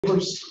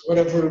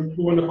whatever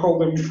you want to call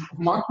them,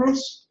 macros,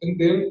 and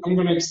then I'm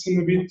going to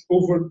extend a bit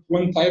over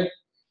one type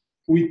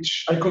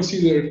which I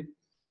consider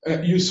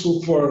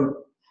useful for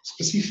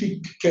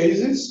specific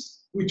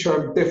cases, which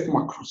are def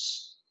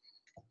macros.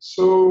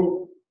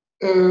 So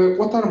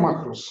what are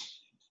macros?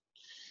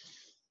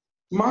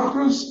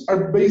 Macros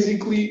are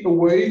basically a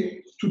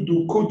way to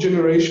do code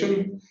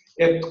generation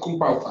at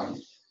compile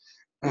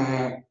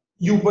time.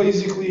 You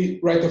basically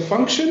write a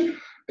function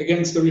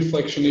against the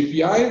reflection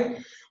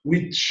API,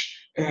 which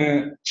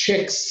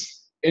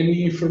checks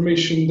any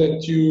information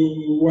that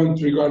you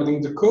want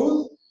regarding the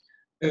code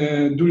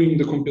during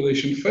the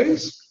compilation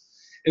phase.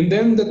 And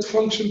then that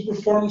function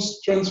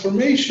performs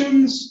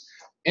transformations,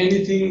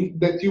 anything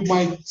that you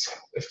might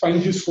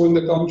find useful in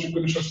that. I'm just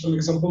going to show some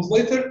examples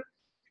later.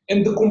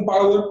 And the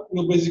compiler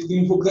will basically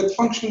invoke that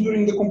function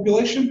during the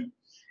compilation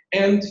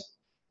and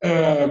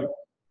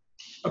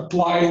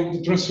apply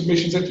the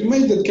transformations that you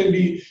made. That can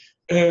be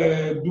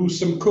do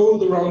some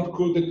code around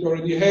code that you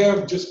already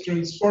have, just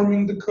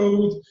transforming the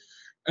code,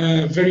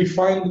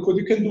 verifying the code.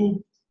 You can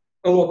do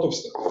a lot of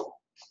stuff.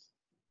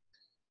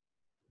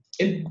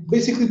 And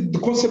basically, the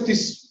concept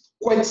is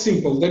quite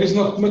simple. There is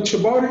not much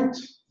about it,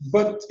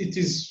 but it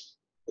is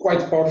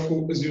quite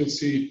powerful, as you'll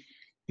see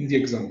in the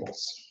examples.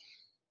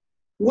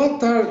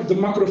 What are the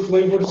macro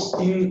flavors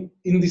in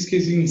this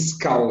case in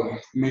Scala,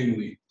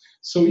 mainly?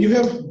 So you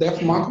have def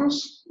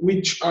macros,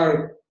 which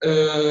are,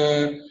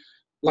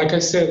 like I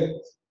said,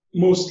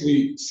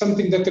 mostly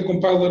something that the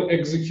compiler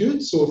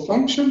executes, so a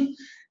function,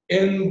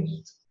 and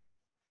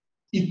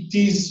it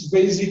is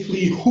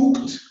basically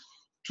hooked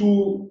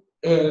to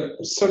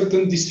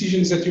certain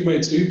decisions that you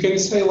made. So you can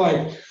say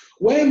like,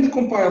 when the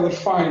compiler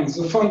finds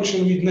a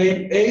function with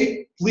name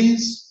A,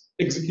 please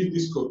execute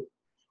this code.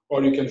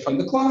 Or you can find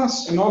a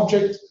class, an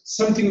object,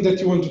 something that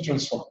you want to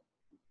transform.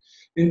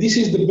 And this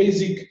is the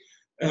basic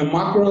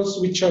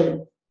macros, which are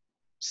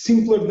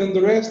simpler than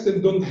the rest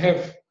and don't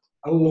have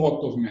a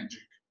lot of magic.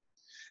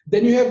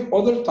 Then you have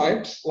other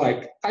types,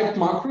 like typed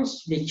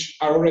macros, which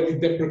are already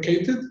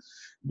deprecated,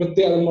 but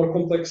they are a more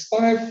complex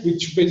type,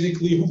 which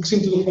basically hooks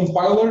into the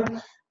compiler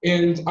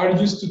and are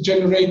used to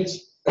generate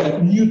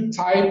new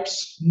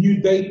types, new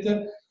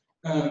data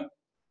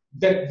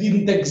that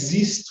didn't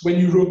exist when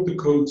you wrote the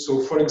code.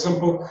 So for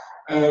example,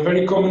 a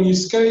very common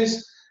use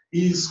case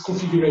is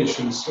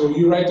configuration. So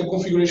you write a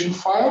configuration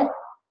file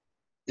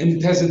and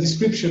it has a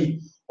description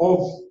of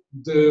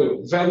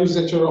the values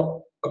that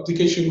your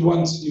application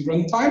wants in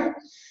runtime.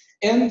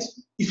 And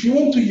if you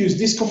want to use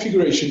this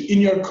configuration in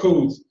your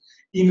code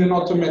in an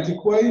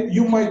automatic way,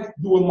 you might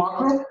do a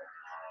macro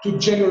to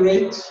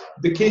generate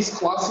the case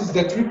classes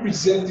that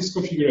represent this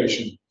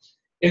configuration.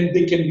 And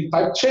they can be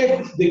type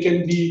checked, they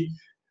can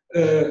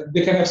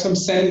have some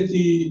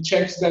sanity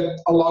checks that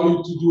allow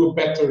you to do a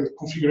better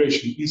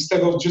configuration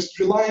instead of just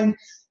relying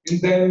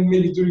and then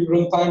maybe during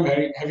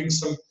runtime having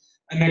some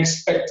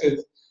unexpected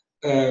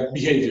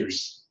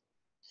behaviors.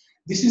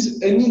 This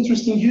is an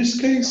interesting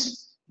use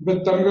case,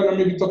 but I'm going to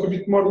maybe talk a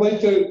bit more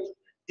later.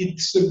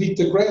 It's a bit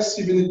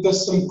aggressive and it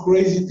does some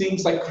crazy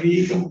things like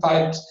creating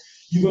types.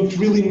 You don't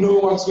really know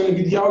what's going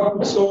to be the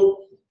output.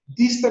 So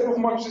this type of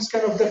macros is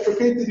kind of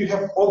deprecated. You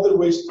have other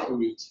ways to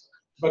do it,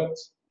 but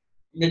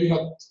maybe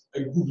not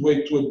a good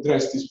way to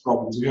address these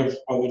problems. You have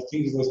other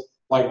things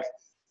like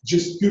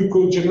just pure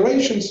code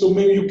generation. So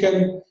maybe you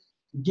can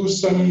do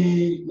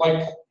some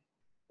like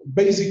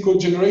basic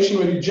code generation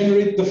where you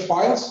generate the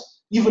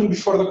files even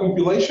before the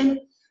compilation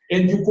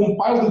and you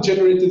compile the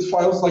generated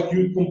files like you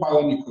would compile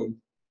any code.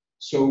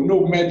 So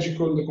no magic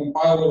on the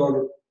compiler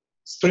or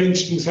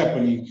strange things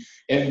happening.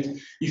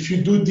 And if you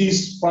do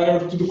this prior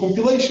to the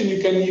compilation,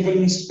 you can even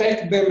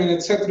inspect them and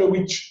etc.,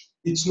 which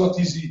it's not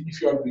easy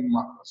if you are doing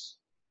macros.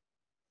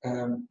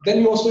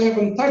 Then you also have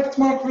untyped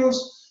macros,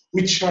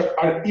 which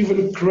are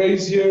even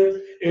crazier,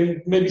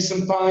 and maybe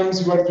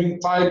sometimes you are doing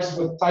types,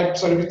 but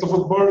types are a bit of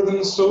a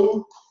burden,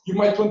 so you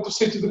might want to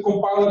say to the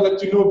compiler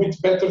that you know a bit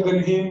better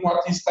than him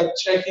what he's type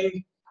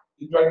checking.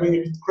 You are going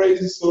a bit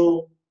crazy,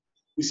 so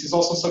this is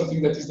also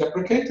something that is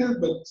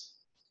deprecated, but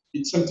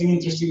it's something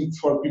interesting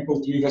for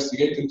people to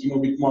investigate and to know a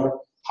bit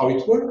more how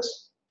it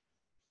works.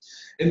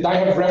 And I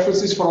have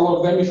references for all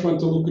of them if you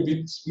want to look a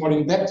bit more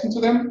in depth into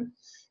them.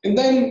 And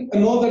then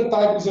another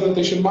type is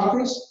annotation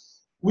macros,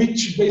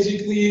 which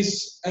basically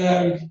is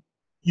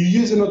you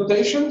use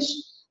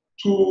annotations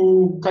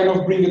to kind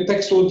of bring a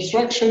textual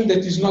abstraction that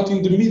is not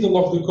in the middle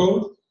of the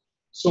code.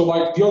 So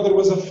like the other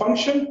was a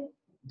function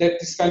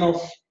that is kind of,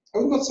 I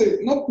would not say,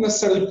 not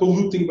necessarily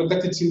polluting, but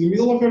that it's in the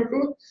middle of your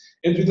code.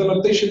 And with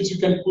annotations, you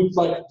can put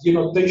like the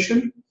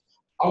annotation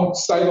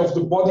outside of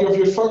the body of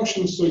your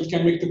function, so it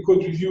can make the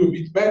code review a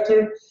bit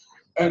better.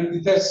 And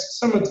it has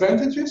some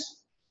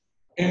advantages.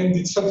 And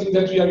it's something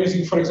that we are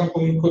using, for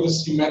example, in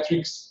Codacy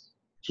metrics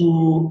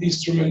to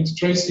instrument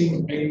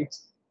tracing and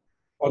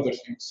other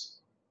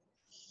things,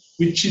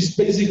 which is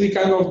basically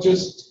kind of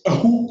just a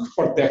hook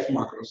for def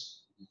macros.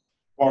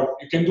 Or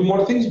you can do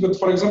more things, but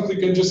for example, you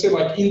can just say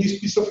like in this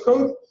piece of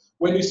code,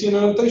 when you see an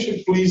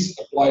annotation, please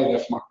apply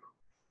def macro,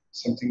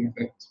 something like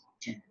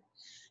that.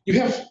 You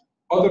have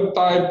other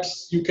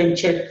types. You can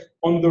check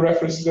on the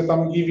references that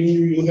I'm giving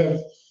you. You'll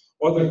have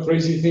other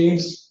crazy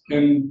things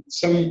and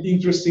some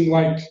interesting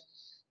like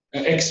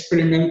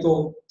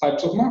experimental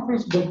types of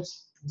macros, but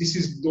this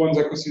is the ones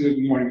I consider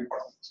more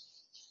important.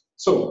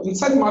 So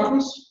inside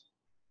macros,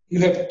 you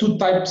have two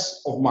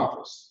types of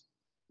macros.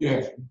 You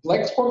have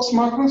black box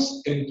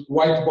macros and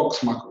white box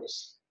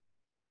macros.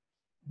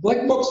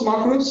 Black box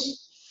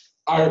macros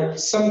are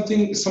some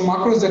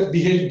macros that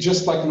behave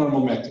just like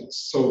normal methods.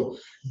 So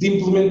the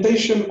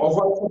implementation of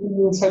what's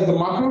happening inside the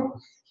macro,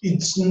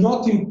 it's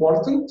not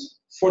important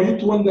for you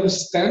to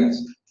understand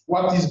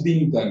what is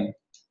being done.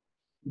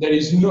 There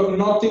is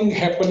nothing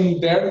happening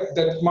there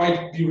that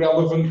might be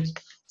relevant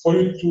for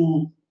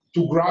you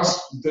to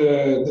grasp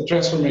the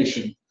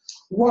transformation.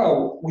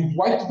 While with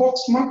white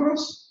box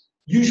macros,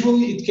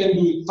 usually it can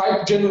do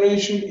type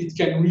generation, it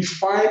can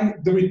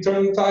refine the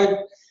return type,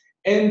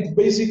 and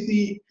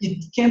basically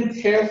it can't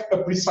have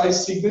a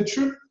precise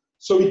signature,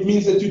 so it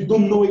means that you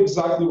don't know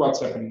exactly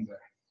what's happening there.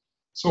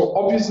 So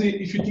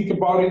obviously, if you think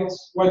about it,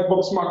 white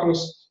box macros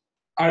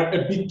are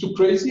a bit too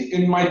crazy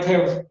and might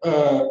have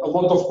a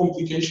lot of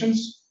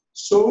complications.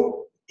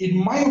 So in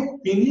my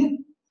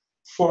opinion,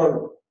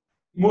 for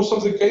most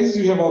of the cases,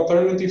 you have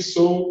alternatives.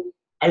 So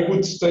I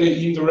would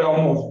stay in the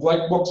realm of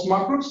black box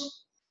macros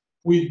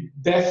with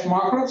def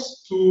macros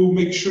to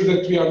make sure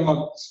that we are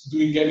not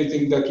doing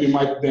anything that we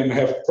might then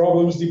have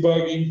problems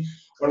debugging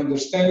or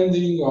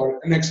understanding or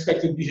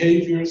unexpected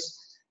behaviors.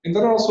 And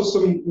there are also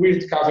some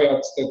weird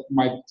caveats that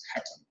might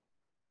happen.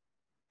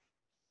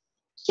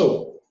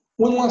 So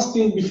one last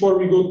thing before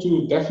we go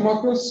to def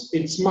macros,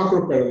 it's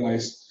macro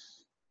paradise.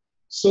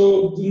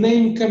 So the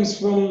name comes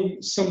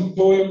from some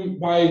poem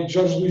by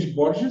Jorge Luis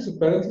Borges,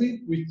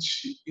 apparently,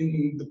 which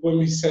in the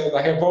poem he said,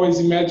 I have always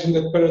imagined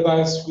that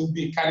paradise will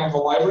be kind of a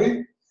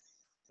library.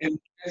 And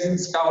as in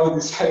Scala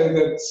decided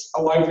that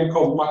a library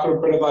called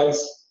macro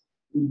paradise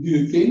would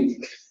be the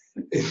thing.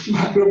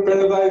 Macro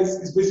paradise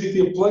is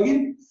basically a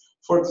plugin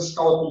for the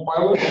Scala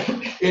compiler.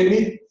 And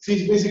it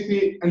is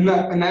basically an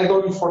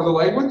add-on for the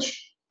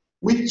language,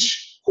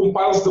 which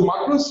compiles the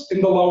macros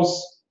and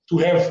allows to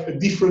have a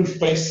different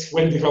pace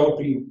when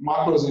developing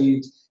macros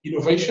and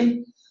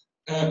innovation.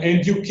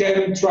 And you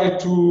can try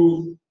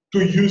to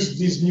use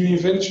these new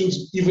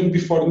inventions even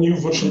before new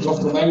versions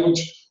of the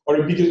language or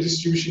a bigger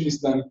distribution is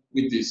done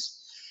with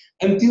this.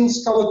 Until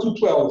Scala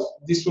 2.12,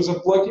 this was a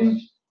plugin.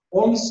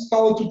 On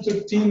Scala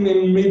 2.13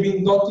 and maybe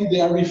in Dotty,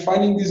 they are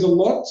refining this a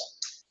lot,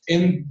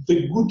 and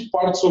the good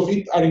parts of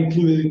it are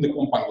included in the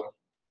compiler,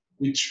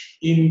 which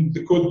in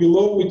the code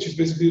below, which is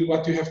basically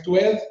what you have to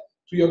add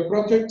to your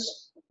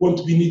projects,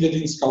 won't be needed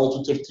in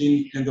Scala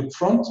 2.13 and up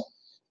front.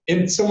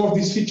 And some of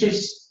these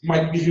features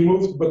might be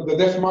removed, but the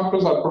def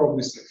macros are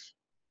probably safe.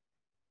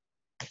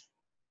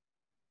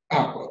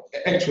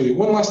 Actually,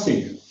 one last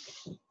thing.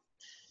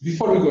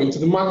 Before we go into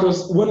the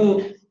macros,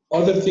 one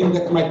other thing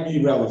that might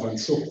be relevant,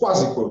 so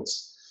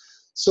quasi-codes.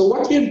 So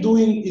what we are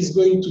doing is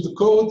going to the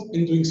code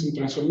and doing some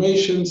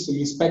transformations, some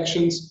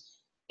inspections,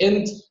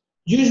 and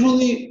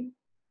usually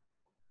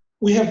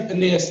we have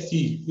an AST,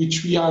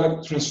 which we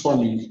are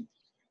transforming.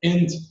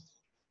 And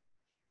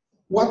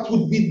what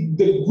would be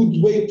the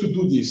good way to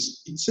do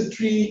this? It's a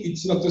tree,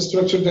 it's not a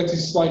structure that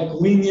is like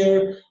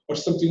linear or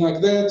something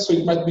like that, so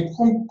it might be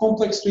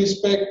complex to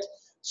inspect.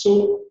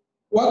 So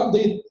what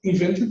they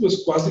invented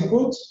was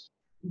quasi-codes,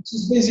 which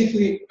is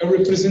basically a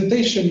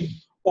representation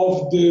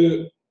of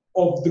the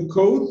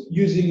code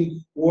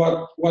using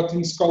what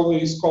in Scala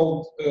is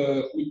called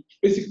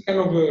basically kind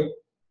of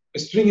a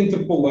string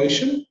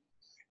interpolation.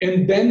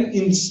 And then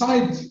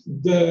inside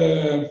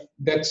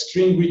that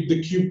string with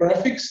the Q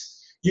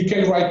prefix, you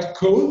can write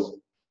code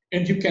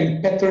and you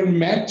can pattern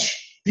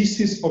match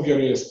pieces of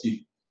your AST.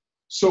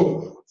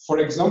 So, for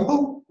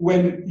example,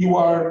 when you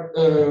are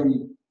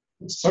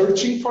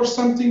searching for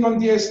something on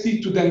the AST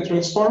to then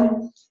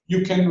transform,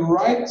 you can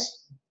write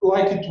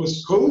like it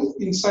was code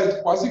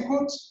inside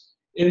quasi-codes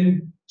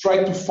and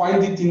try to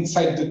find it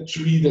inside the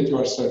tree that you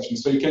are searching.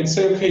 So you can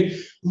say, okay,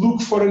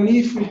 look for an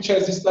if which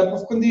has this type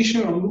of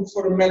condition, or look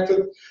for a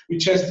method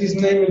which has this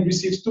name and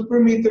receives 2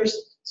 parameters,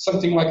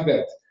 something like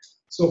that.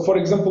 So for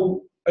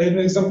example, an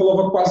example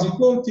of a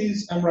quasi-code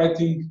is I'm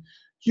writing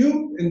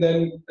Q and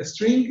then a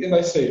string, and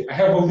I say, I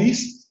have a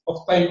list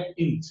of type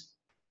int.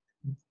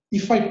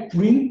 If I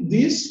print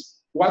this,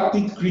 what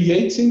it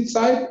creates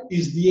inside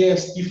is the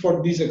AST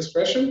for this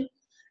expression,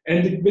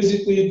 and it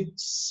basically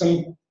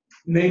some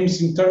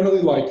names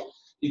internally, like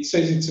it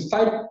says it's a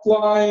type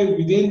apply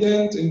with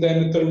indent, and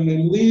then a term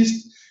name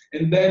list,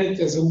 and then it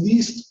has a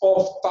list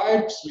of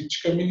types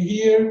which come in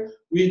here,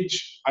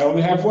 which I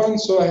only have one,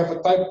 so I have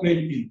a type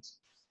name int.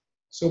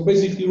 So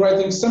basically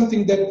writing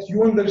something that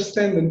you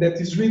understand and that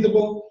is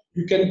readable,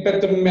 you can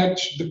pattern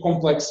match the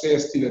complex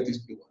AST that is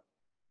below.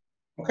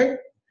 Okay?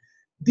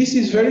 This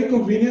is very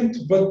convenient,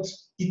 but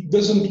it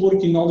doesn't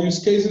work in all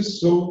use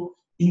cases. So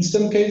in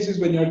some cases,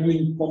 when you're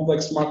doing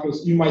complex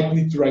macros, you might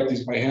need to write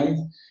this by hand,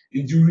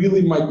 and you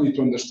really might need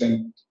to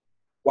understand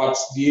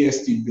what's the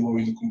AST below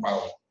in the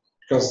compiler,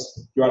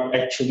 because you are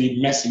actually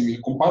messing with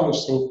the compiler.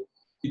 So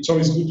it's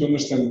always good to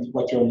understand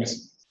what you're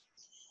missing.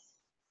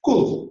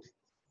 Cool.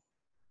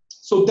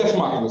 So def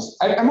macros.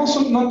 I'm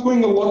also not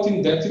going a lot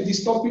in depth in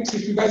these topics.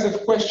 If you guys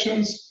have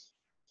questions,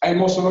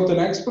 I'm also not an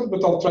expert,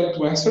 but I'll try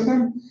to answer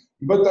them.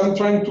 But I'm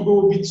trying to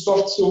go a bit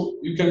soft so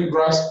you can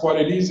grasp what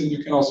it is and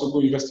you can also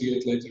go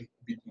investigate later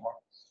a bit more.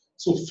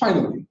 So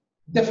finally,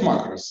 def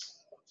macros.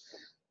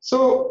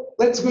 So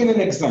let's go in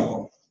an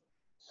example.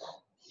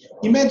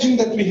 Imagine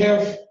that we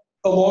have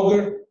a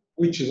logger,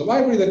 which is a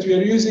library that we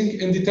are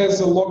using, and it has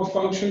a log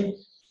function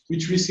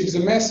which receives a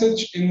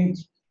message, and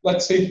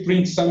let's say it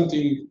prints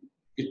something.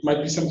 It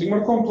might be something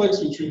more complex,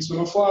 which reads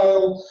from a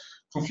file,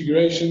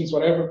 configurations,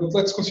 whatever, but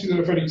let's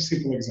consider a very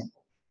simple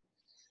example.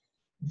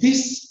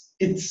 This,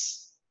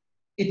 it's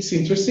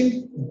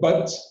interesting,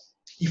 but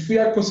if we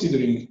are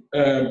considering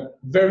a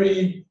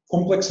very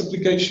complex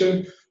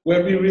application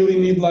where we really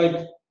need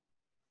like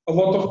a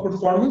lot of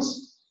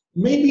performance,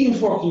 maybe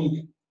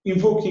invoking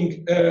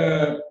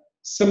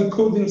some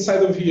code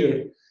inside of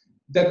here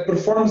that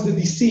performs the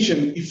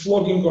decision if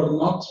logging or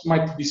not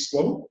might be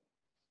slow.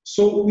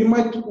 So we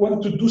might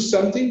want to do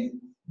something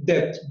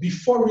that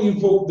before we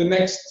invoke the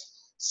next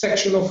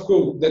section of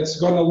code that's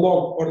going to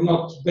log or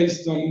not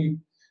based on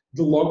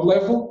the log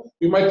level,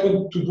 we might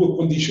want to do a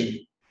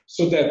condition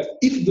so that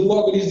if the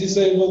logger is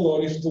disabled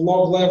or if the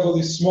log level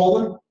is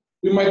smaller,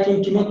 we might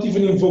want to not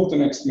even invoke the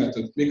next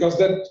method because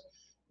that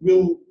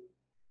will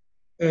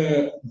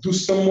do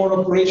some more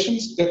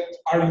operations that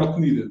are not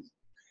needed.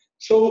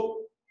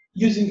 So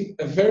using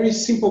a very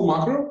simple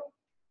macro,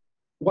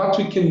 what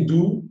we can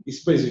do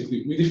is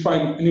basically we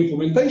define an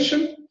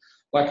implementation.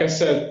 Like I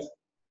said,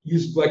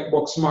 use black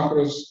box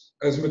macros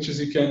as much as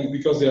you can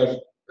because they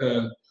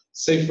are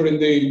safer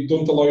and they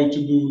don't allow you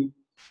to do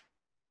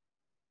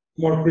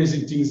more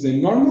crazy things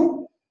than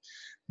normal.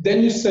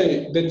 Then you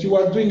say that you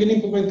are doing an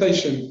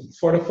implementation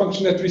for a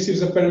function that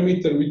receives a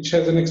parameter which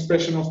has an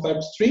expression of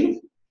type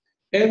string.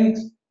 And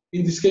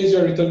in this case, you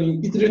are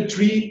returning either a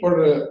tree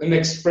or an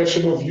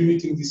expression of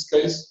unit in this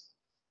case.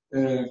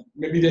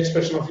 Maybe the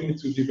expression of unit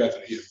would be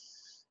better here.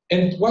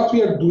 And what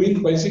we are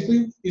doing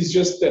basically is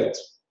just that.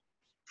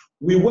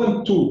 We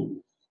want to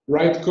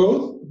write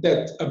code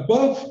that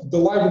above the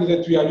library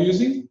that we are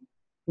using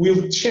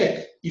will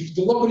check if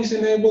the logger is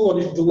enabled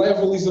or if the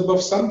level is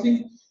above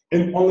something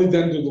and only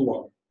then do the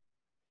logger.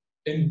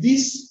 And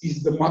this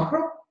is the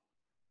macro,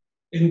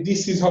 and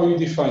this is how you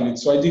define it.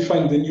 So I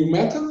define the new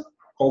method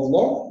called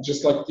log,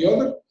 just like the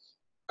other,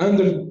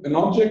 under an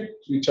object,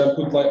 which I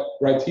put like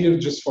right here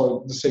just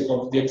for the sake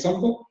of the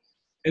example.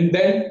 And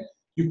then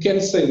you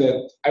can say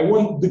that I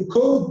want the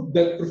code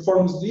that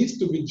performs this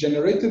to be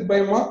generated by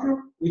a macro,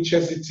 which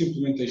has its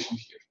implementation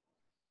here.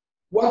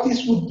 What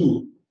this would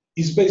do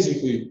is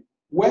basically,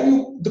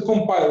 when the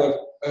compiler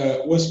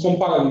was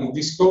compiling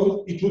this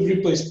code, it would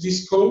replace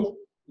this code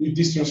with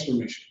this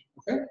transformation,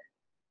 okay?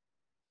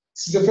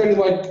 This is a very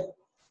like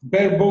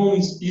bare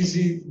bones,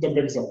 easy dumb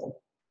example.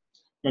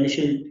 I'm going to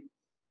show you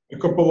a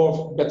couple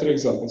of better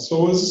examples.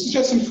 So as a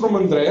suggestion from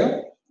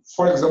Andrea,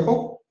 for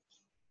example,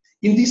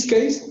 in this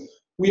case,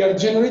 we are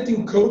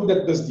generating code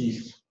that does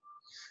this.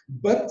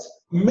 But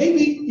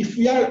maybe if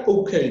we are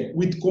okay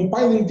with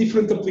compiling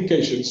different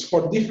applications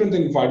for different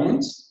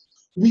environments,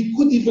 we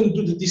could even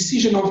do the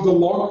decision of the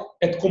log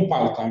at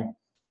compile time.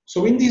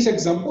 So in this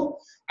example,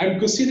 I'm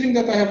considering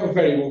that I have a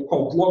variable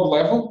called log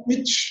level,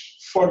 which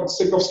for the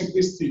sake of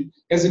simplicity,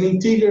 as an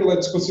integer,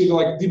 let's consider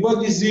like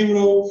debug is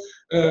 0,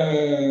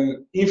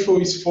 info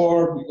is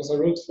 4, because I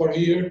wrote 4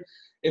 here,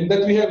 and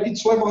that we have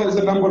each level has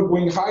a number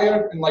going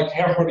higher, and like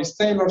error is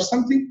 10 or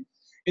something,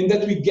 and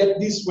that we get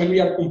this when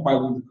we are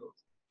compiling the code.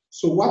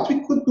 So what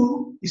we could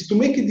do is to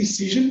make a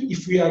decision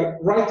if we are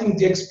writing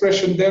the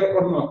expression there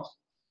or not.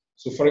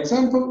 So for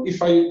example,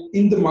 if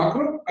in the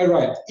macro, I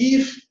write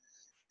if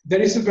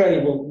there is a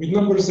variable with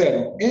number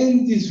 0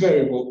 and this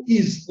variable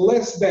is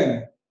less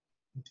than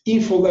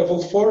info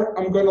level 4,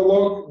 I'm going to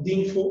log the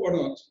info or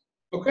not,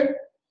 okay?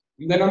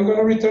 And then I'm going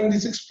to return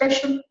this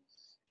expression,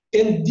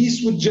 and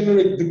this would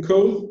generate the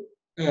code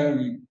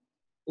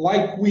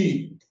like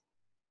we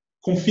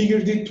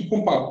configured it to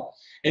compile.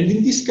 And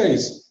in this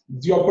case,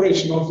 the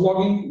operation of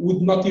logging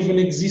would not even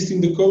exist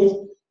in the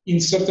code in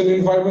certain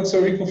environments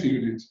where we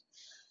configured it.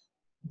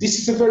 This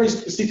is a very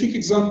specific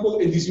example.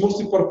 It is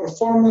mostly for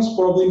performance,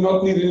 probably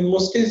not needed in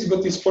most cases,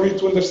 but it's for you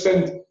to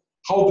understand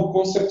how the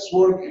concepts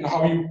work and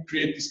how you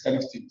create these kind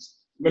of things.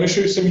 I'm going to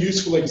show you some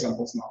useful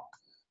examples now.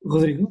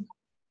 Rodrigo?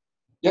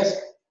 Yes?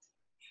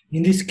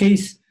 In this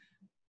case,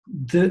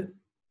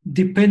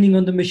 depending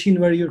on the machine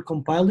where you're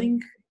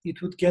compiling,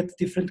 it would get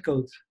different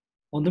code.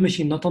 On the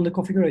machine, not on the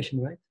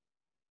configuration, right?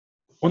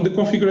 On the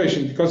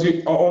configuration, because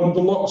on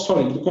the log,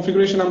 sorry, the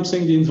configuration, I'm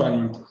saying the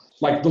environment,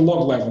 like the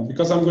log level,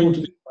 because I'm going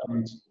to the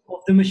environment. Of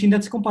the machine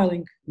that's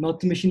compiling,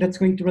 not the machine that's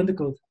going to run the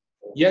code.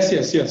 Yes,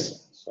 yes,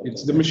 yes.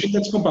 It's the machine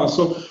that's compiled.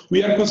 So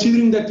we are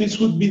considering that this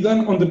would be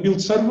done on the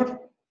build server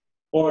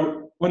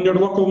or on your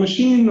local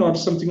machine or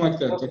something like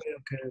that.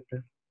 Okay.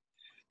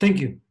 Thank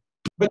you.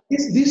 But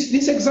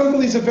this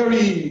example is a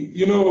very,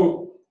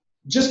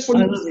 just for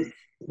I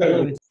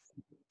love it.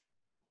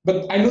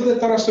 But I know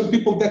that there are some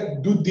people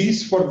that do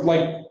this for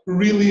like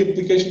really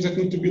applications that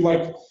need to be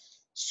like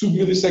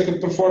sub-millisecond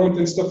performant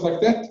and stuff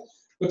like that,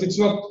 but it's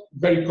not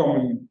very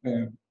common,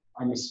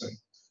 I must say.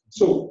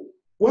 So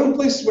one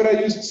place where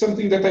I used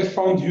something that I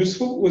found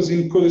useful was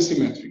in Codacy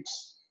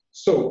metrics.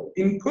 So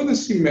in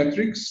Codacy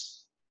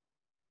metrics,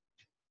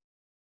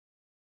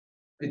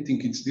 I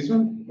think it's this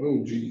one.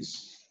 Oh,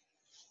 geez.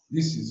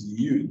 This is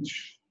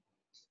huge.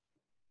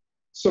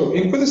 So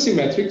in Codacy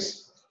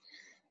metrics,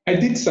 I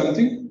did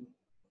something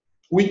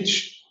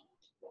which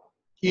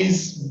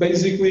is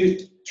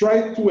basically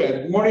try to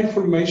add more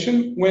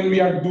information when we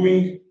are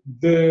doing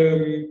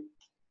the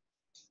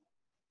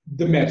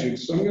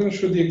metrics. So I'm going to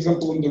show the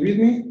example on the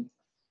README.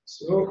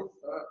 So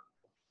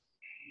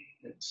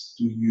let's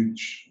do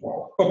huge.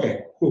 Wow.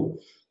 Okay, cool.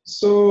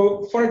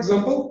 So for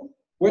example,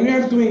 when we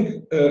are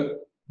doing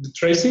the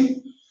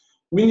tracing,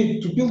 we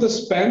need to build a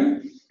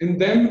span, and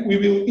then we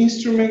will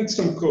instrument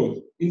some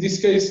code. In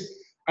this case,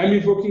 I'm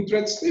invoking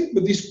thread slip,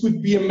 but this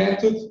could be a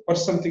method or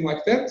something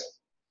like that.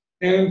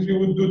 And we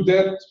would do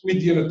that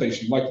with the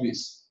annotation like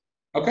this.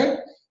 Okay?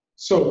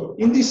 So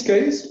in this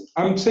case,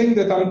 I'm saying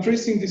that I'm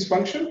tracing this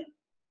function,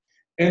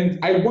 and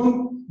I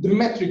want the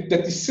metric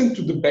that is sent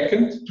to the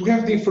backend to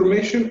have the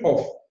information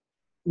of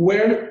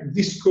where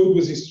this code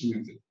was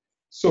instrumented.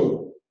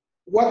 So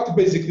what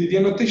basically the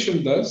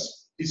annotation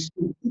does is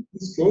to put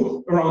this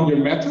code around your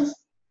method,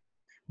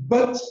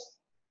 but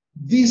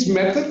this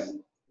method,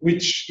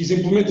 which is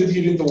implemented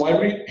here in the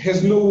library,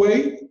 has no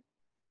way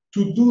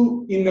to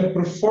do in a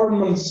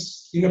performant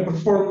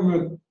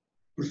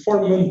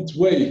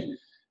way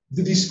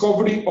the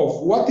discovery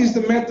of what is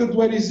the method,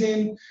 where is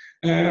in,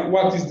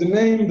 what is the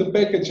name, the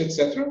package,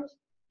 etc.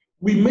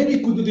 We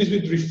maybe could do this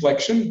with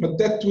reflection, but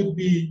that would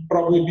be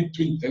probably a bit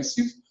too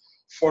intensive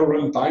for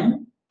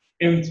runtime.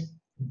 And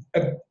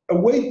a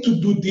way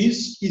to do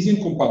this is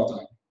in compile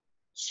time.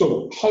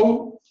 So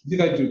how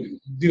did I do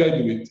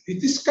it?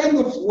 It is kind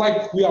of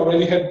like we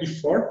already had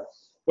before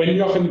when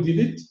Johan did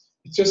it.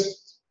 It's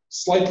just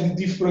slightly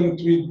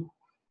different, with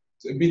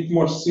a bit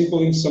more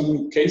simple in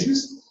some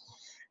cases.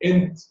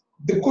 And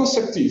the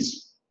concept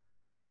is,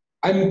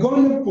 I'm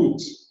going to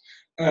put,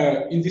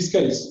 in this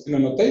case, an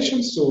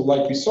annotation. So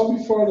like we saw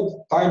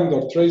before, timed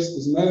or traced,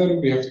 doesn't matter,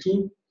 we have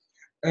two.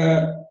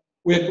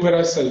 Where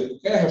I say,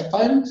 okay, I have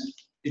timed,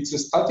 it's a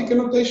static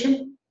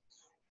annotation,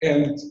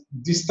 and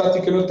this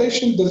static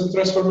annotation does a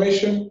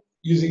transformation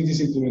using this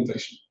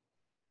implementation.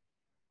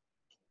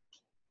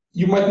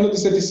 You might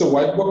notice that it's a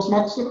white box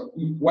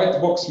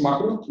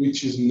macro,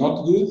 which is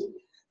not good,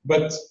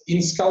 but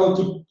in Scala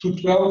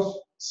 2.12,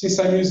 since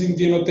I'm using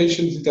the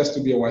annotations, it has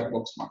to be a white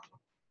box macro.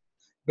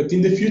 But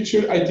in the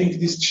future, I think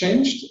this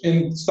changed,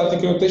 and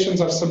static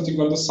annotations are something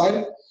on the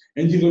side,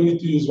 and you don't need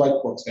to use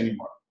white box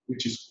anymore,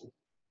 which is cool.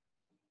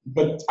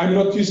 But I'm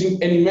not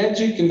using any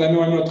magic, and I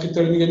know I'm not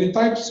returning any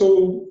type,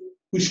 so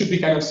we should be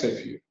kind of safe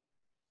here.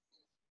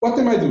 What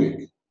am I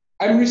doing?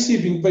 I'm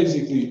receiving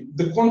basically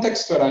the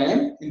context where I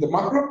am in the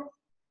macro.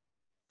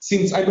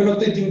 Since I'm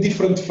annotating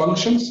different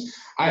functions,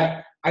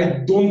 I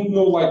don't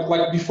know,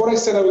 like before I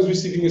said I was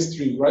receiving a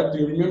string, right? Do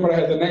you remember I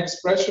had an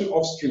expression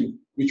of string,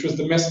 which was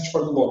the message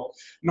for the log?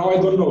 Now I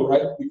don't know,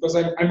 right? Because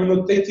I'm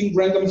annotating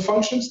random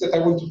functions that I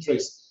want to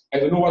trace. I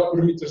don't know what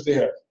parameters they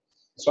have.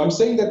 So I'm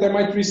saying that I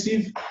might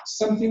receive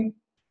something,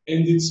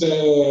 and it's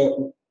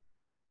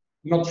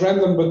not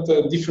random, but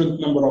a different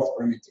number of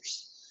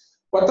parameters.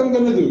 What I'm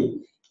going to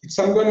do is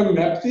I'm going to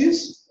map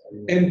this,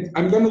 and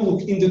I'm going to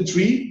look in the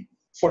tree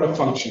for a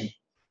function.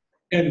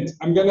 And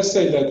I'm going to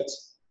say that,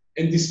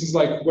 and this is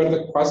like where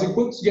the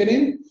quasi-quotes get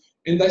in,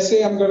 and I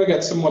say I'm going to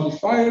get some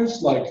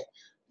modifiers like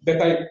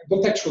that I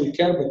don't actually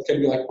care, but can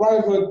be like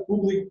private,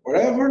 public,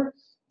 whatever.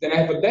 Then I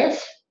have a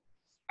def.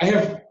 I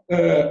have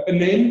a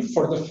name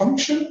for the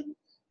function.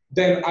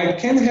 Then I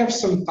can have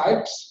some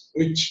types,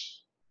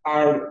 which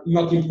are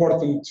not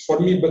important for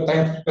me, but I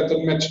have to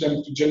pattern match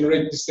them to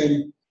generate the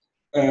same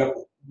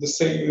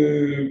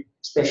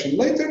expression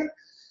later.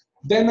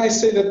 Then I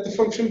say that the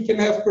function can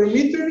have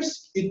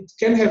parameters. It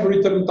can have a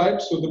return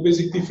type. So the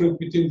basic difference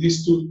between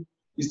these two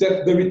is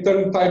that the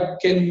return type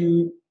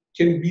can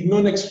be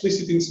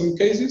non-explicit in some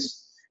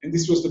cases. And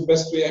this was the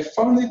best way I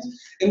found it.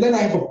 And then I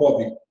have a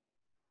body.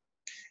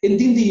 And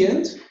in the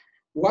end,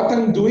 what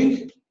I'm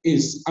doing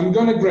is I'm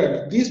going to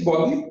grab this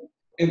body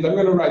and I'm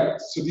going to write.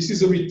 So this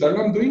is a return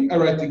I'm doing. I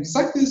write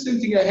exactly the same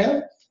thing I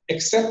have,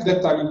 except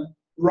that I'm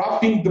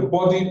wrapping the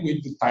body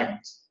with the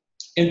timed.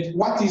 And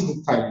what is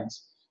the timed?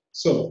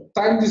 So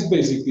timed is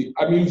basically,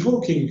 I'm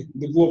invoking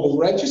the global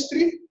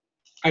registry.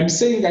 I'm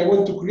saying I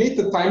want to create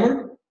a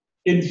timer.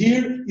 And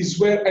here is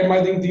where I'm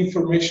adding the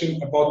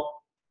information about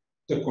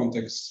the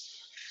context.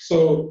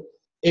 So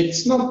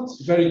it's not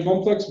very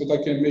complex, but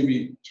I can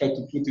maybe try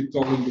to put it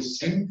all in the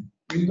same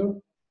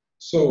window.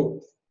 So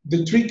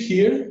the trick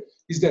here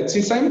is that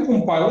since I'm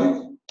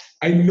compiling,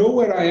 I know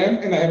where I am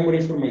and I have more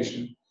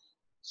information.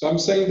 So I'm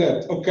saying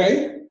that,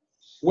 okay,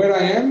 where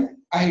I am,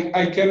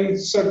 I can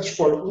search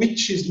for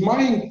which is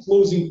my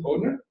enclosing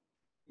owner,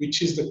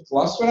 which is the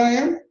class where I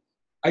am.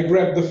 I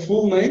grab the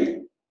full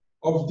name,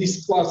 of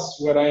this class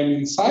where I am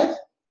inside,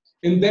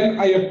 and then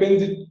I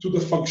append it to the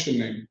function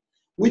name,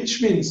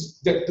 which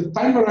means that the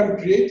timer I'm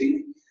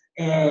creating,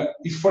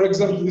 if for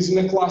example is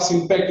in a class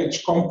in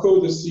package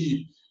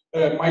Codacy,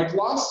 my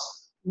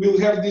class will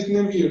have this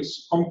name here,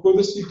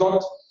 Codacy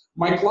dot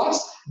my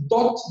class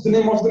dot the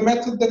name of the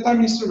method that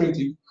I'm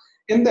instrumenting,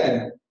 and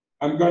then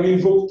I'm going to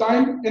invoke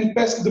time and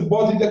pass the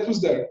body that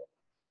was there,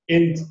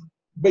 and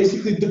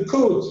basically the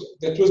code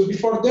that was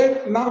before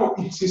there, now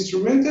it's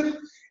instrumented,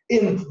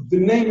 and the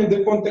name and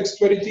the context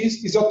where it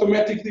is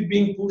automatically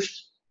being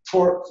pushed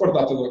for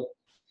Datadog.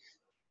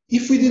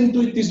 If we didn't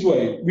do it this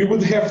way, we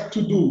would have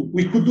to do,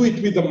 we could do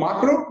it with a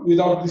macro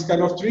without this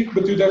kind of trick,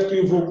 but you'd have to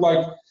invoke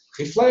like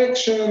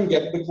reflection,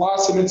 get the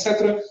class, and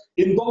etc.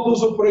 And all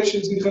those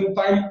operations in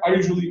runtime are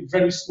usually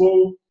very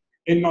slow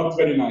and not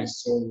very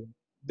nice. So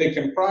they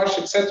can crash,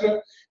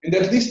 etc. And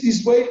at least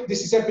this way,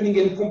 this is happening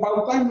in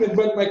compile time, and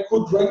when my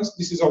code runs,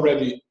 this is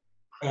already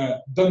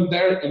done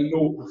there and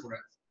no overhead,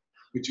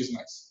 which is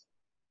nice.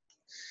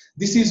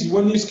 This is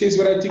one use case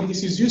where I think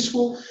this is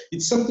useful.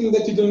 It's something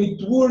that you don't need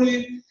to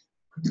worry.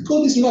 The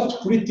code is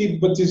not pretty,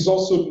 but is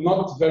also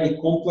not very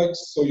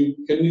complex, so you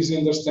can easily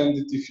understand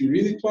it if you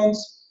read it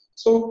once.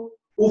 So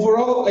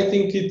overall, I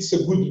think it's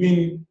a good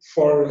win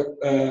for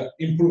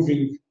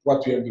improving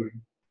what we are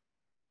doing.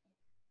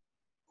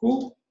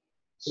 Cool?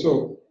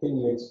 So can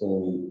you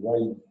explain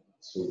why?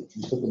 So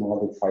you put the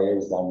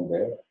modifiers down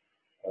there.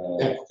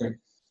 Yeah, okay.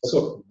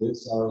 So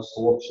these are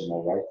also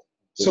optional, right?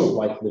 Just so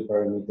like the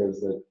parameters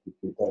that it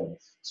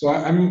returns. So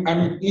I'm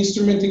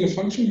instrumenting a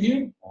function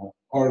here,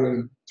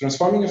 or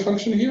transforming a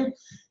function here,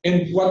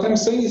 and what I'm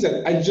saying is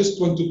that I just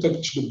want to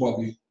touch the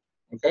body.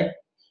 Okay.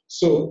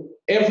 So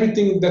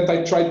everything that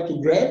I tried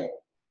to grab,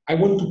 I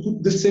want to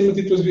put the same as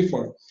it was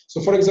before. So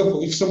for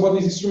example, if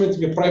somebody is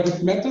instrumenting a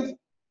private method,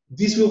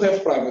 this will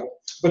have private.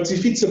 But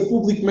if it's a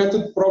public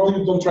method,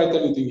 probably you don't write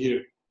anything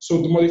here.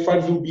 So the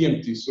modifier will be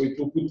empty. So it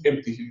will put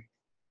empty here.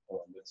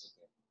 Oh, that's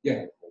okay.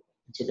 Yeah,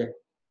 it's okay.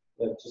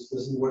 That just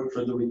doesn't work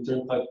for the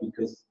return type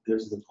because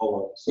there's the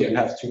column. So you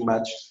have to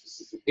match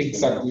specific.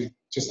 Exactly,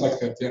 just like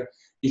that, yeah.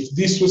 If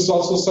this was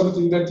also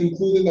something that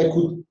included, I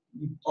could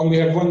only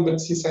have one, but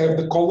since I have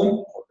the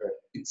column,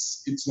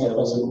 it's not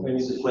possible. When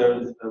you declare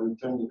a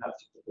return, you have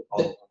to put the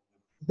column.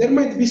 There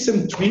might be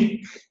some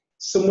trick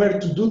somewhere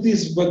to do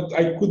this, but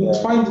I couldn't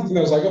find it, and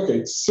I was like, okay,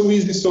 it's so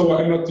easy, so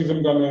I'm not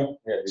even gonna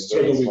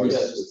struggle with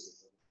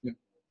this. Yeah.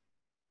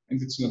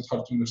 And it's not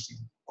hard to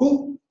understand.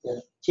 Cool. Yeah.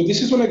 So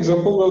this is one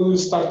example where we'll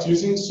start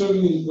using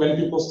soon when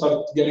people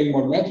start getting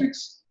more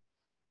metrics.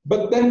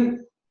 But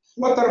then,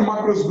 what are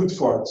macros good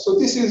for? So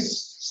this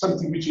is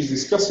something which is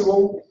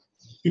discussable.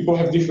 People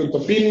have different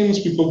opinions,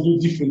 people do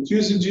different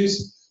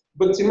usages.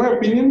 But in my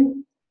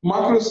opinion,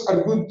 macros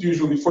are good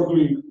usually for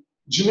doing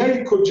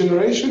generic code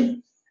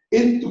generation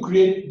and to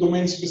create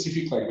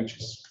domain-specific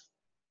languages.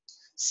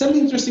 Some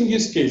interesting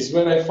use case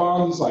where I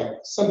found is like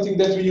something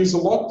that we use a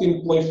lot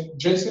in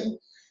JSON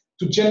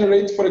to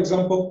generate, for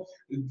example,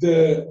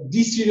 the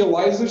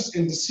deserializers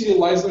and the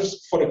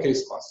serializers for a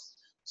case class.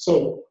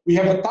 So we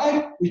have a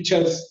type which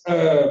has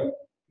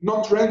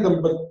not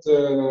random, but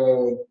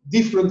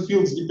different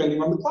fields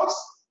depending on the class.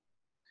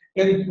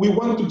 And we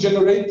want to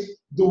generate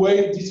the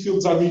way these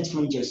fields are read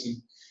from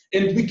JSON.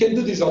 And we can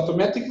do this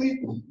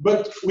automatically,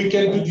 but we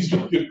can do this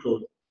with pure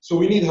code. So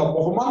we need help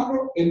of a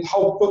macro, and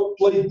how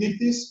Play did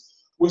this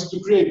was to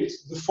create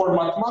the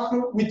format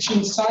macro, which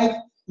inside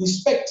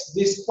inspects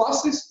these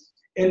classes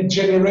and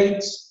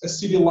generates a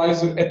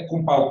serializer at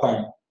compile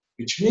time,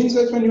 which means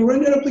that when you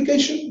run your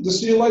application, the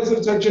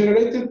serializers are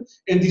generated,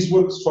 and this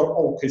works for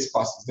all case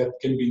classes that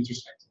can be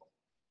introspectable,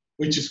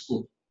 which is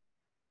cool,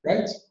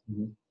 right?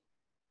 Mm-hmm.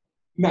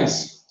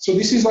 Nice. So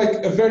this is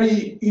like a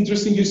very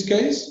interesting use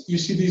case. You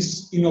see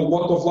this in a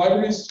lot of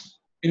libraries,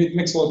 and it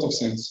makes a lot of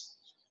sense.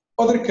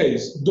 Other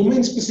case,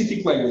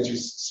 domain-specific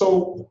languages.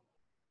 So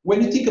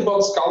when you think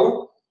about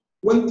Scala,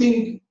 one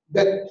thing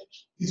that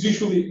is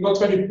usually not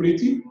very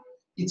pretty,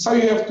 it's how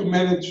you have to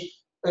manage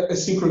a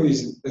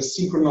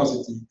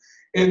synchronicity.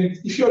 And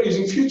if you are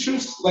using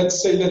features,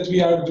 let's say that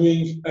we are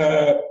doing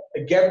a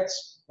GET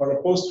or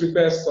a POST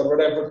request or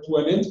whatever to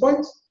an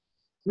endpoint,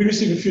 we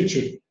receive a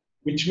feature,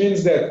 which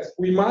means that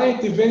we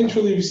might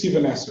eventually receive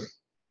an answer.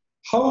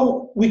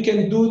 How we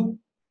can do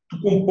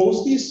to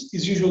compose this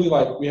is usually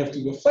like we have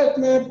to do a flat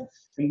map,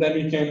 and then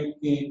we can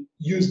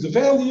use the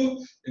value,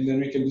 and then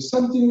we can do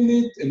something with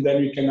it, and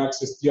then we can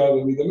access the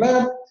other with the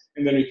map,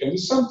 and then we can do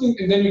something,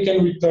 and then we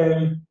can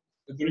return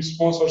the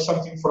response or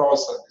something for our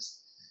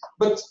service.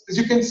 But as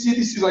you can see,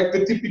 this is like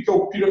the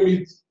typical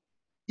pyramid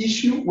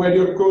issue where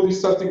your code is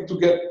starting to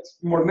get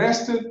more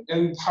nested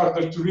and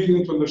harder to read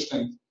and to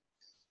understand.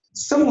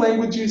 Some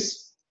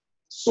languages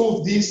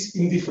solve this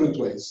in different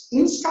ways.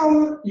 In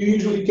Scala, you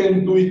usually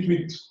can do it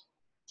with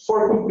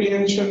 4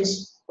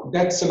 comprehensions.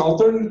 That's an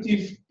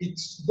alternative. It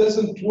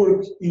doesn't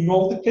work in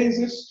all the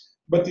cases,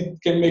 but it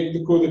can make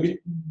the code a bit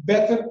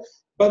better.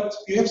 But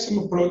you have some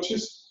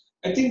approaches.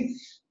 I think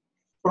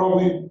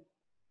probably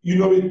you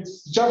know it.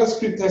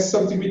 JavaScript has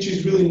something which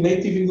is really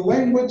native in the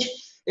language.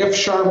 F#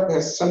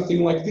 has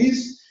something like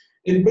this.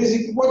 And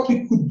basically what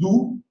we could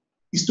do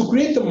is to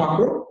create a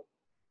macro,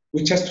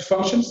 which has two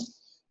functions,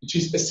 which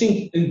is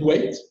async and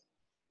wait.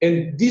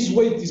 And this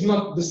wait is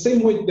not the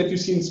same wait that you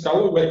see in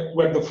Scala,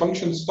 where the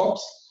function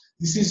stops.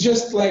 This is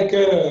just like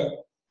a,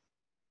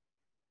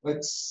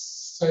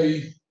 let's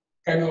say,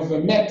 kind of a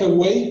meta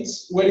wait,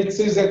 where it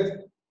says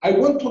that I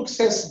want to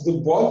access the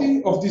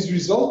body of this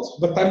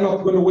result, but I'm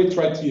not going to wait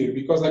right here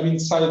because I'm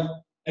inside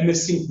an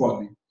async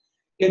body.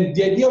 And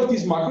the idea of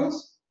these macros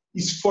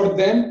is for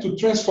them to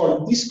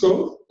transform this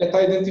code that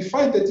I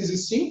identified that is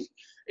async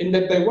and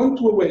that I want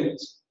to await,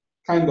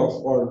 kind of,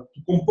 or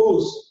to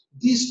compose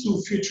these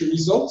two future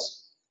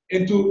results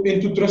and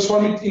to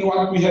transform it in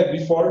what we had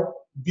before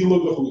below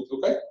the hood,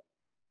 okay?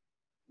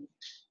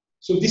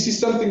 So this is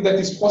something that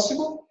is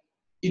possible.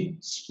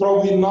 It's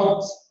probably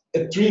not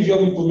a trivial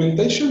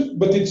implementation,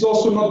 but it's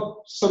also not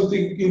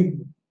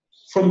something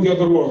from the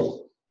other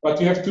world.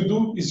 What you have to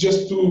do is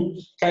just to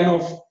kind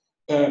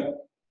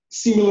of,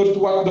 similar to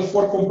what the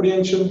for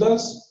comprehension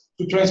does,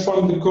 to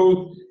transform the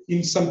code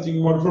in something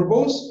more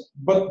verbose,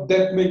 but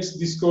that makes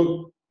this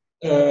code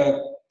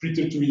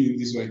prettier to read in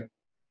this way.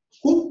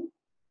 Cool.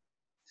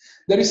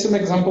 There is some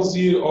examples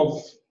here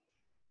of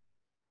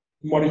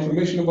more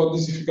information about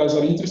this if you guys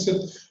are interested,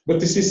 but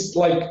this is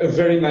like a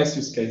very nice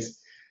use case.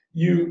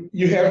 You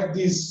have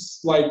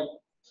this like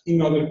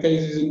in other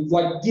cases, and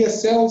like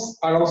DSLs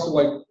are also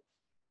like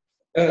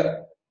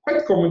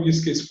quite common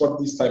use case for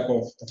this type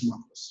of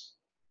macros.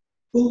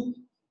 Cool.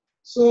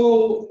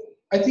 So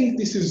I think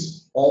this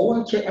is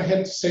all I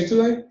had to say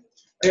today.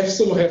 I have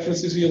some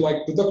references here,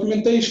 like the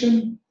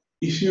documentation.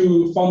 If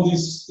you found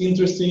this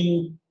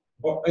interesting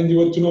and you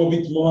want to know a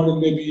bit more and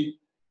maybe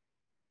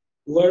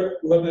learn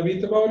a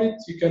bit about it,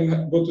 you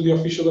can go to the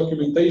official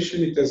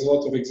documentation. It has a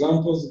lot of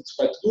examples. It's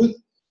quite good.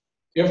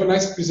 You have a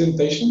nice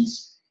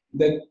presentations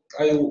that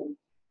I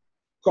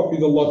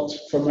copied a lot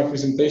from my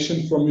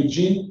presentation from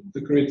Eugene,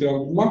 the creator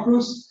of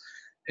macros.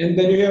 And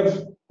then you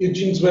have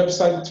Eugene's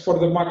website for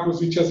the macros,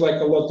 which has like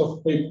a lot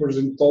of papers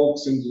and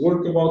talks and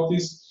work about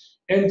this.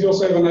 And you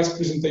also have a nice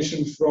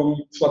presentation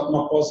from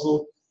Flatma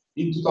Oslo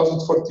in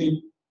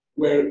 2014,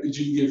 where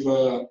Eugene gave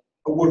a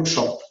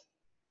workshop.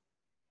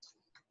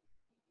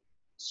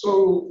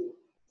 So,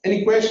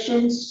 any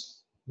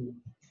questions?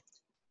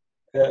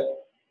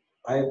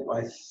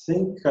 I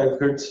think I've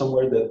heard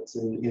somewhere that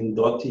in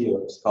Dotty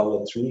or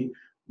Scala 3,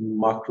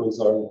 macros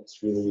aren't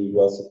really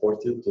well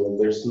supported, or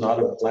there's not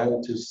a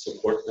plan to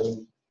support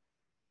them.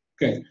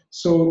 Okay,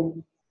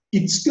 so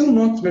it's still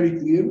not very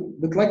clear,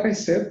 but like I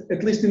said,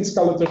 at least in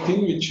Scala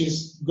 13, which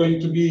is going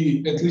to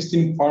be at least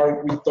in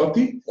par with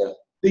Dotty, yeah,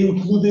 they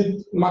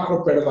included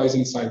macro paradise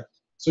inside.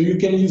 So you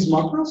can use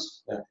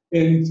macros, yeah,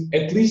 and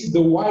at least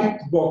the white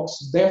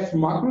box def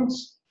macros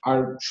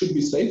should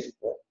be safe.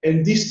 Yeah.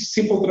 And these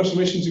simple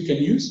transformations you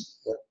can use.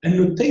 Yeah.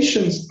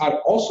 Annotations are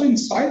also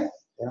inside,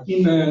 yeah,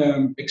 in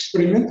an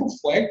experimental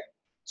flag.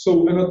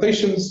 So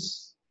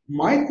annotations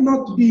might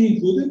not be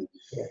included.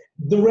 Yeah.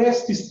 The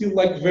rest is still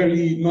like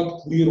very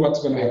not clear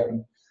what's going to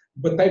happen.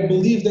 But I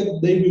believe that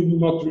they will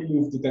not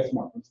remove the def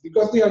macros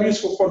because they are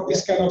useful for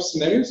this kind of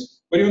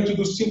scenarios where you want to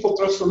do simple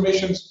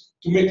transformations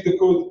to make the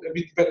code a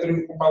bit better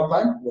in compile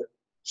time. Yeah.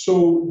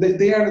 So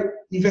they are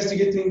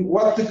investigating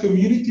what the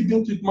community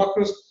built with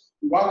macros,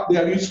 what they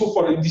are useful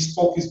for, and this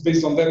talk is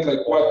based on that,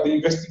 like what they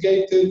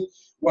investigated,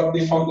 what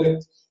they found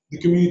that the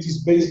community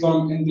is based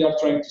on, and they are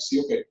trying to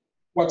see, okay,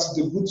 what's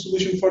the good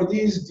solution for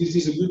this? This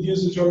is a good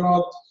usage or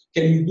not?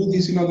 Can we do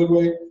this in another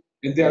way?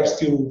 And they are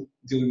still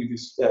dealing with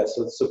this. Yeah,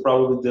 so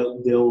probably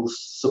they'll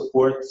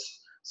support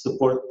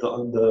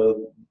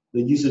the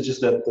usages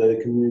that the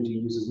community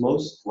uses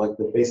most, like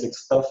the basic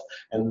stuff,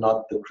 and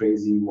not the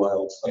crazy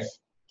wild stuff.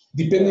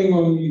 Yeah. Depending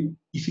on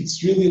if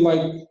it's really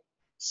like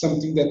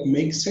something that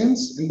makes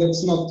sense, and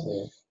that's not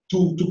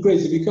too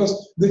crazy.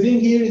 Because the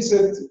thing here is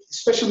that,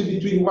 especially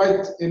between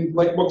white and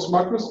black box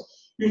macros,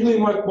 usually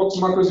in white box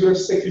macros you are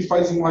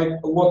sacrificing like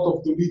a lot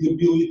of the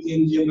readability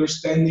and the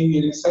understanding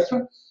and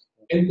etc.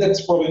 And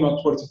that's probably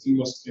not worth it in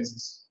most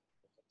cases.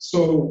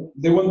 So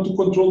they want to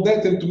control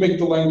that and to make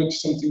the language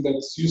something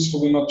that's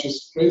useful and not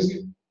just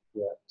crazy.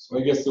 Yeah. So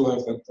I guess they'll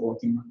have that a lot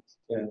in mind.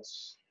 Yeah.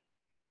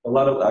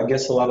 I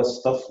guess a lot of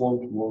stuff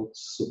won't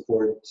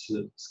support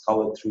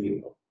Scala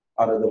 3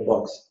 out of the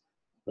box.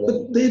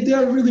 But they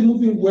are really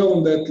moving well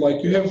on that.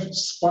 Like you have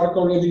Spark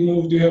already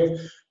moved, you have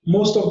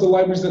most of the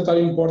libraries that are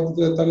important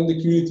that are in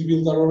the community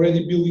build are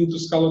already building to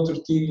Scala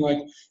 13. Like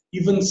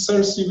even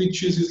Cersei,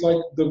 which uses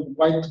like the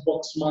white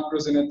box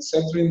macros and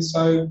etc.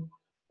 inside,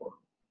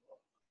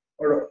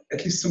 or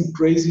at least some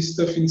crazy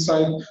stuff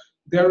inside,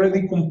 they're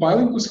already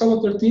compiling to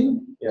Scala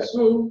 13. Yeah.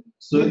 So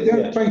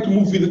they're trying to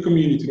move with the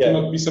community to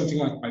not be something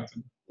like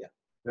Python. Yeah,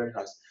 very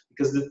nice.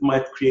 Because it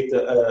might create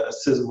a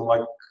system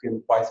like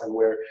in Python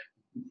where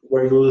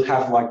you will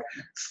have like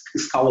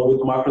Scala with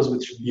macros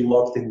which would be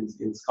locked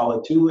in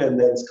Scala 2, and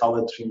then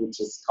Scala 3 which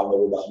is Scala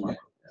without macros.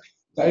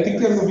 Yeah. I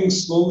think they're moving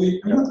slowly.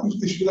 I'm not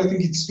completely sure. I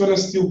think it's going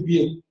to still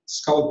be a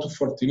Scala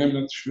 2.14. I'm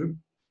not sure.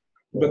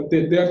 But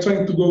they are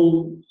trying to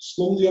go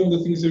slowly on the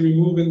things they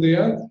remove and they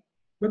add.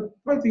 But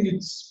I think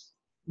it's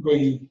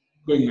going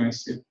going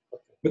nice, yeah.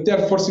 But they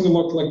are forcing a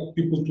lot like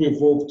people to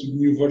evolve to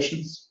new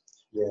versions.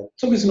 Yeah.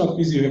 It's obviously not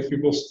easy. You have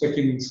people stuck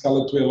in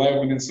Scala to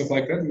 11 and stuff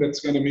like that, and that's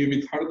going to be a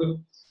bit harder.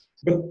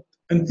 But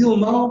until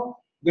now,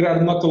 there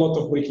are not a lot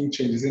of breaking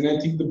changes, and I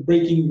think the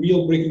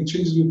real breaking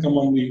changes will come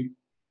only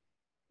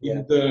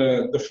in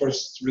the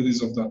first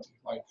release of that,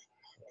 like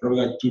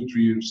probably like 2-3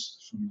 years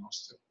from now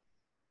still.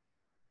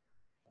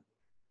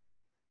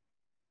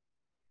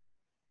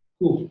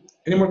 Cool.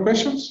 Any more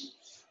questions?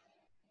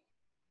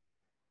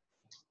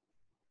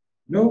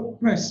 No?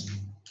 Nice.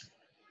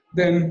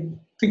 Then,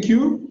 thank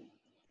you.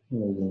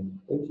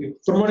 Thank you.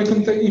 For more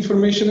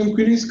information and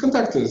queries,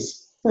 contact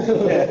us.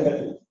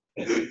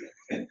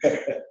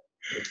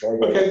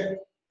 Okay.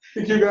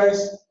 Thank you,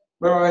 guys.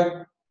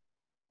 Bye-bye.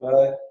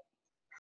 Bye.